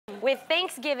With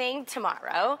Thanksgiving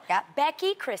tomorrow,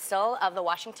 Becky Crystal of the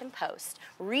Washington Post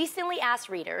recently asked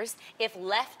readers if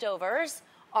leftovers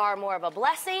are more of a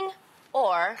blessing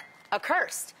or a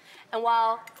curse. And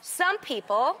while some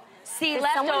people see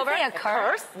leftovers... a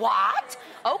curse? What?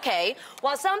 Okay.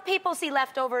 While some people see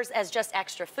leftovers as just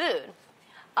extra food,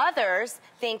 others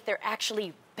think they're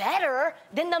actually better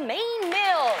than the main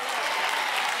meal.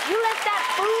 You let that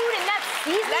food and that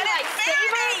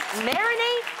seasoning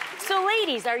marinate. So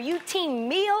ladies, are you team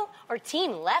meal or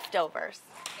team leftovers?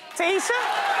 Tisha?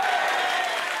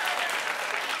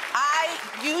 I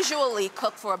usually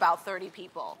cook for about 30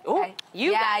 people. Ooh. Okay?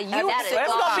 You it's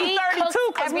gonna be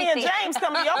 32 because me and James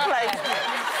come to your place.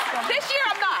 This year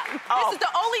I'm not. This is the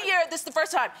only year, this is the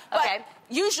first time. But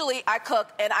usually I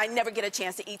cook and I never get a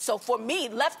chance to eat. So for me,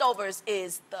 leftovers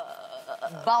is the...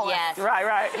 Yes.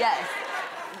 Right. Yes.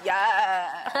 Yeah.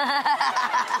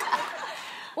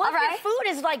 Well, if your food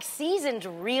is like seasoned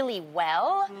really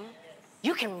well,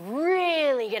 you can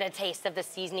really get a taste of the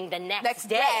seasoning the next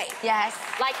day. Yes.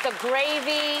 Like the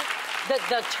gravy,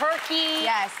 the turkey,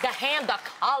 yes, the ham, the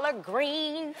collard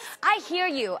greens. I hear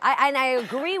you, and I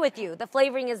agree with you. The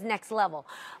flavoring is next level.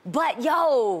 But,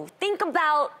 yo, think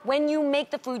about when you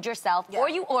make the food yourself, or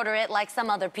you order it like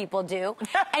some other people do,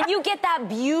 and you get that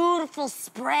beautiful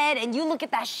spread, and you look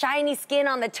at that shiny skin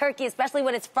on the turkey, especially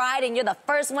when it's fried, and you're the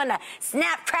first one to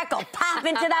snap, crackle, pop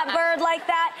into that bird like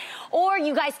that. Or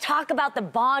you guys talk about the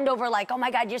bond over like, oh, my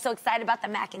God, you're so excited about the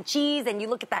mac and cheese, and you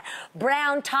look at that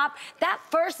brown top. That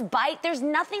first bite, there's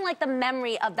nothing like the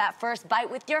memory of that first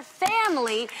bite with your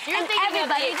family and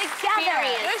everybody together.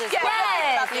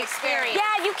 About the experience.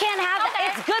 Yeah, you can't have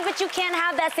that. It's good, but you can't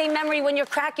have that same memory when you're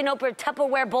cracking open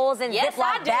Tupperware bowls and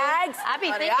Ziploc bags. I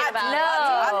be thinking about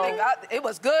it. I think it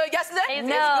was good yesterday. It's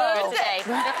good today.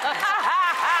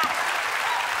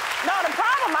 No, the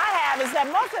problem I have is that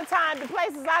most of the time, the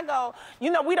places I go,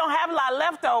 you know, we don't have a lot of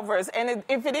leftovers. And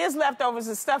if it is leftovers,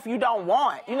 it's stuff you don't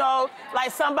want. You know, like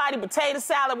somebody potato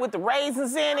salad with the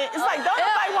raisins in it. It's like, don't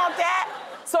nobody want that?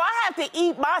 So I have to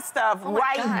eat my stuff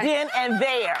then and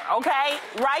there, okay?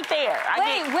 Right there.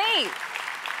 Wait.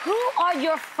 Who are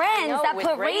your friends that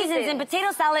put raisins in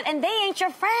potato salad and they ain't your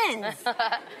friends?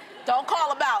 Don't call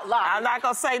them out, Lottie. I'm not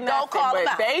going to say nothing, Don't call them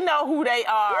out. They know who they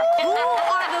are. Who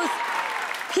are those...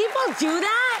 People do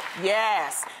that?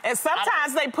 Yes. And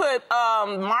sometimes they put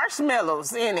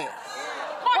marshmallows in it.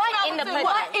 What in the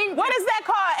What is that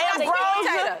called?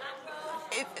 Ambrosia?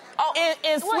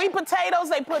 In sweet potatoes,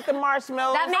 they put the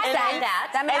marshmallows. That makes sense.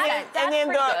 That makes sense. And then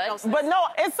but no,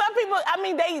 and some people, I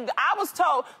mean, I was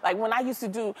told, like when I used to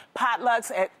do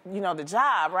potlucks at, you know, the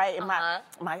job, right?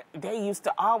 And they used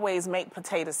to always make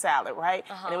potato salad, right?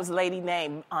 And it was a lady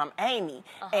named Amy,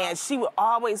 and she would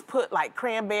always put like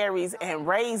cranberries and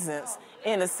raisins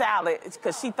in the salad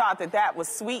because she thought that would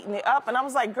sweeten it up. And I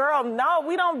was like, girl, no,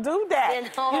 we don't do that,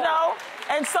 you know?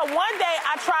 And so one day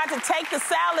I tried to take the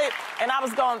salad and I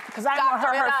was going, because I didn't want to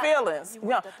hurt her feelings.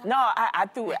 I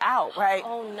threw it out, right?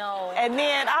 Oh, no. And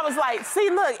then I was like, see,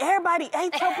 look, everybody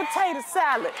ate your potato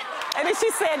salad. And then she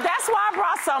said, that's why I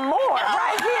brought some more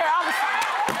right here. I was